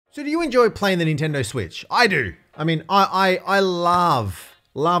So do you enjoy playing the Nintendo Switch? I do. I mean, I love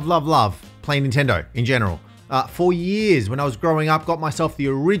playing Nintendo in general. For years, when I was growing up, got myself the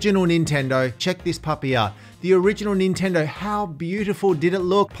original Nintendo. Check this puppy out. The original Nintendo, how beautiful did it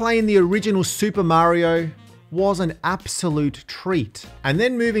look? Playing the original Super Mario was an absolute treat. And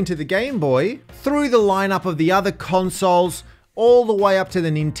then moving to the Game Boy, through the lineup of the other consoles, all the way up to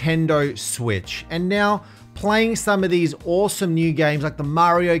the Nintendo Switch. And now, playing some of these awesome new games like the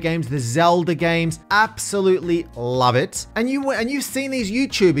Mario games, the Zelda games, absolutely love it. And you've seen these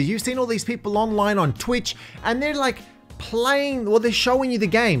YouTubers, you've seen all these people online on Twitch, and they're like playing, well, they're showing you the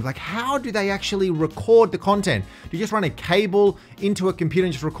game. Like, how do they actually record the content? Do you just run a cable into a computer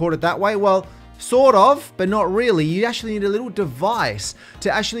and just record it that way? Well, sort of, but not really. You actually need a little device to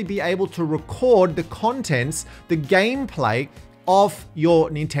actually be able to record the contents, the gameplay of your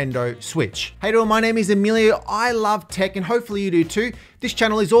Nintendo Switch. Hey everyone, my name is Emilio. I love tech and hopefully you do too. This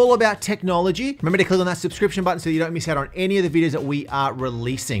channel is all about technology. Remember to click on that subscription button so you don't miss out on any of the videos that we are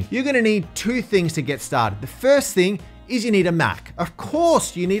releasing. You're gonna need two things to get started. The first thing is you need a Mac. Of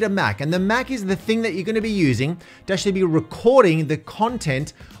course you need a Mac, and the Mac is the thing that you're gonna be using to actually be recording the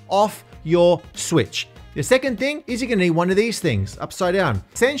content of your Switch. The second thing is you're gonna need one of these things, upside down.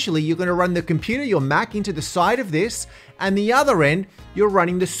 Essentially, you're gonna run the computer, your Mac, into the side of this, and the other end, you're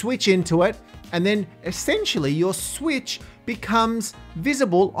running the Switch into it, and then essentially your Switch becomes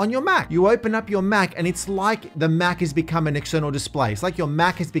visible on your Mac. You open up your Mac and it's like the Mac has become an external display. It's like your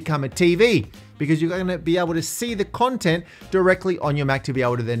Mac has become a TV because you're gonna be able to see the content directly on your Mac to be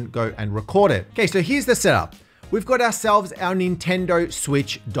able to then go and record it. Okay, so here's the setup. We've got ourselves our Nintendo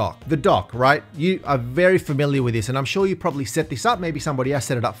Switch dock. The dock, right? You are very familiar with this, and I'm sure you probably set this up. Maybe somebody else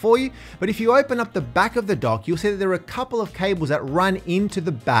set it up for you. But if you open up the back of the dock, you'll see that there are a couple of cables that run into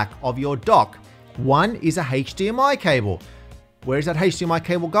the back of your dock. One is a HDMI cable. Where is that HDMI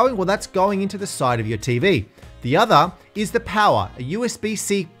cable going? Well, that's going into the side of your TV. The other is the power, a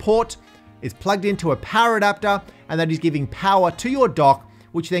USB-C port. It's plugged into a power adapter, and that is giving power to your dock,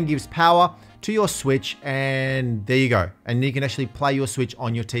 which then gives power to your Switch, and there you go. And you can actually play your Switch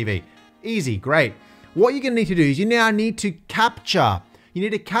on your TV. Easy, great. What you're gonna need to do is you now need to capture. You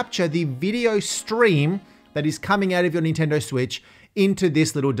need to capture the video stream that is coming out of your Nintendo Switch into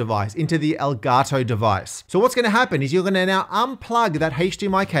this little device, into the Elgato device. So what's gonna happen is you're gonna now unplug that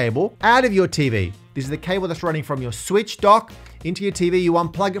HDMI cable out of your TV. This is the cable that's running from your Switch dock into your TV. You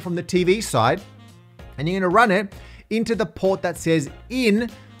unplug it from the TV side, and you're gonna run it into the port that says in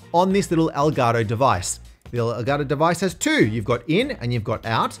on this little Elgato device. The Elgato device has two. You've got in and you've got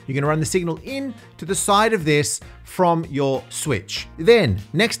out. You're gonna run the signal in to the side of this from your Switch. Then,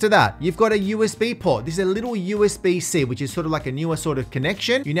 next to that, you've got a USB port. This is a little USB-C, which is sort of like a newer sort of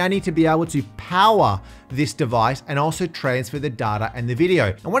connection. You now need to be able to power this device and also transfer the data and the video.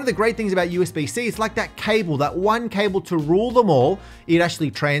 And one of the great things about USB-C, it's like that cable, that one cable to rule them all. It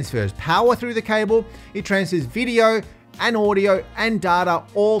actually transfers power through the cable. It transfers video and audio and data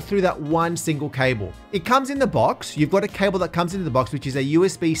all through that one single cable. It comes in the box. You've got a cable that comes into the box, which is a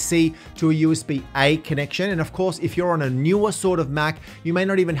USB-C to a USB-A connection. And of course, if you're on a newer sort of Mac, you may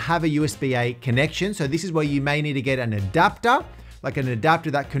not even have a USB-A connection. So this is where you may need to get an adapter, like an adapter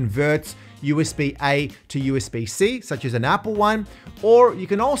that converts USB-A to USB-C, such as an Apple one, or you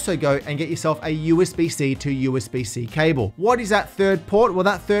can also go and get yourself a USB-C to USB-C cable. What is that third port? Well,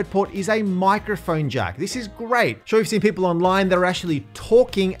 that third port is a microphone jack. This is great. Sure, you've seen people online that are actually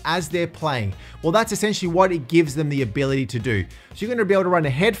talking as they're playing. Well, that's essentially what it gives them the ability to do. So you're gonna be able to run a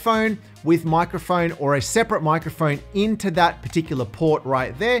headphone with microphone or a separate microphone into that particular port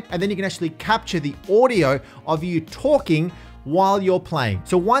right there, and then you can actually capture the audio of you talking while you're playing.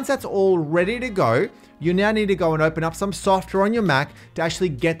 So once that's all ready to go, you now need to go and open up some software on your Mac to actually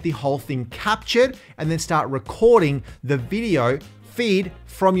get the whole thing captured and then start recording the video feed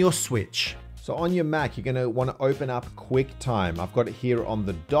from your Switch. So on your Mac, you're gonna wanna open up QuickTime. I've got it here on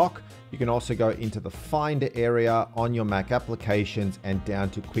the dock. You can also go into the Finder area on your Mac applications and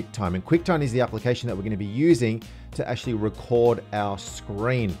down to QuickTime. And QuickTime is the application that we're gonna be using to actually record our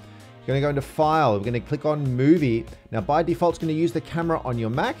screen. You're gonna go into File, we're gonna click on Movie. Now by default, it's gonna use the camera on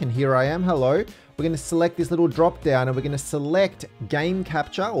your Mac, and here I am, hello. We're gonna select this little drop down and we're gonna select Game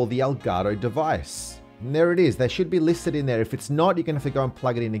Capture or the Elgato device. And there it is, they should be listed in there. If it's not, you're gonna have to go and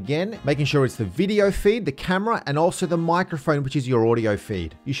plug it in again, making sure it's the video feed, the camera, and also the microphone, which is your audio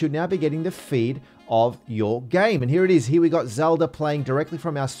feed. You should now be getting the feed of your game. And here it is, here we got Zelda playing directly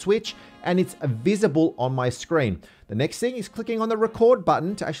from our Switch, and it's visible on my screen. The next thing is clicking on the record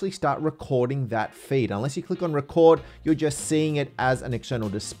button to actually start recording that feed. Unless you click on record, you're just seeing it as an external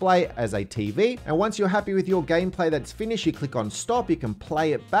display, as a TV. And once you're happy with your gameplay that's finished, you click on stop, you can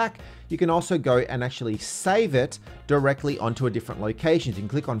play it back. You can also go and actually save it directly onto a different location. You can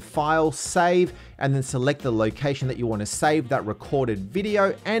click on File, Save, and then select the location that you want to save that recorded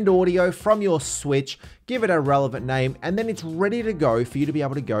video and audio from your Switch, give it a relevant name, and then it's ready to go for you to be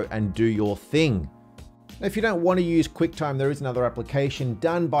able to go and do your thing. Now, if you don't want to use QuickTime, there is another application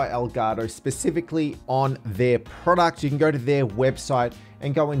done by Elgato specifically on their product. You can go to their website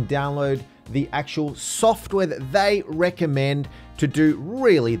and go and download the actual software that they recommend to do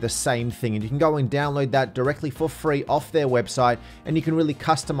really the same thing. And you can go and download that directly for free off their website, and you can really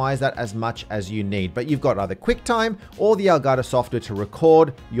customize that as much as you need. But you've got either QuickTime or the Elgato software to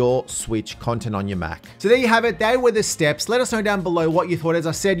record your Switch content on your Mac. So there you have it. They were the steps. Let us know down below what you thought. As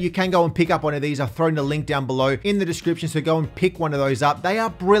I said, you can go and pick up one of these. I've thrown the link down below in the description, so go and pick one of those up. They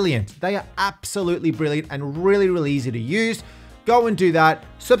are brilliant. They are absolutely brilliant and really, really easy to use. Go and do that.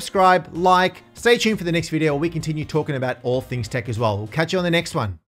 Subscribe, like, stay tuned for the next video where we continue talking about all things tech as well. We'll catch you on the next one.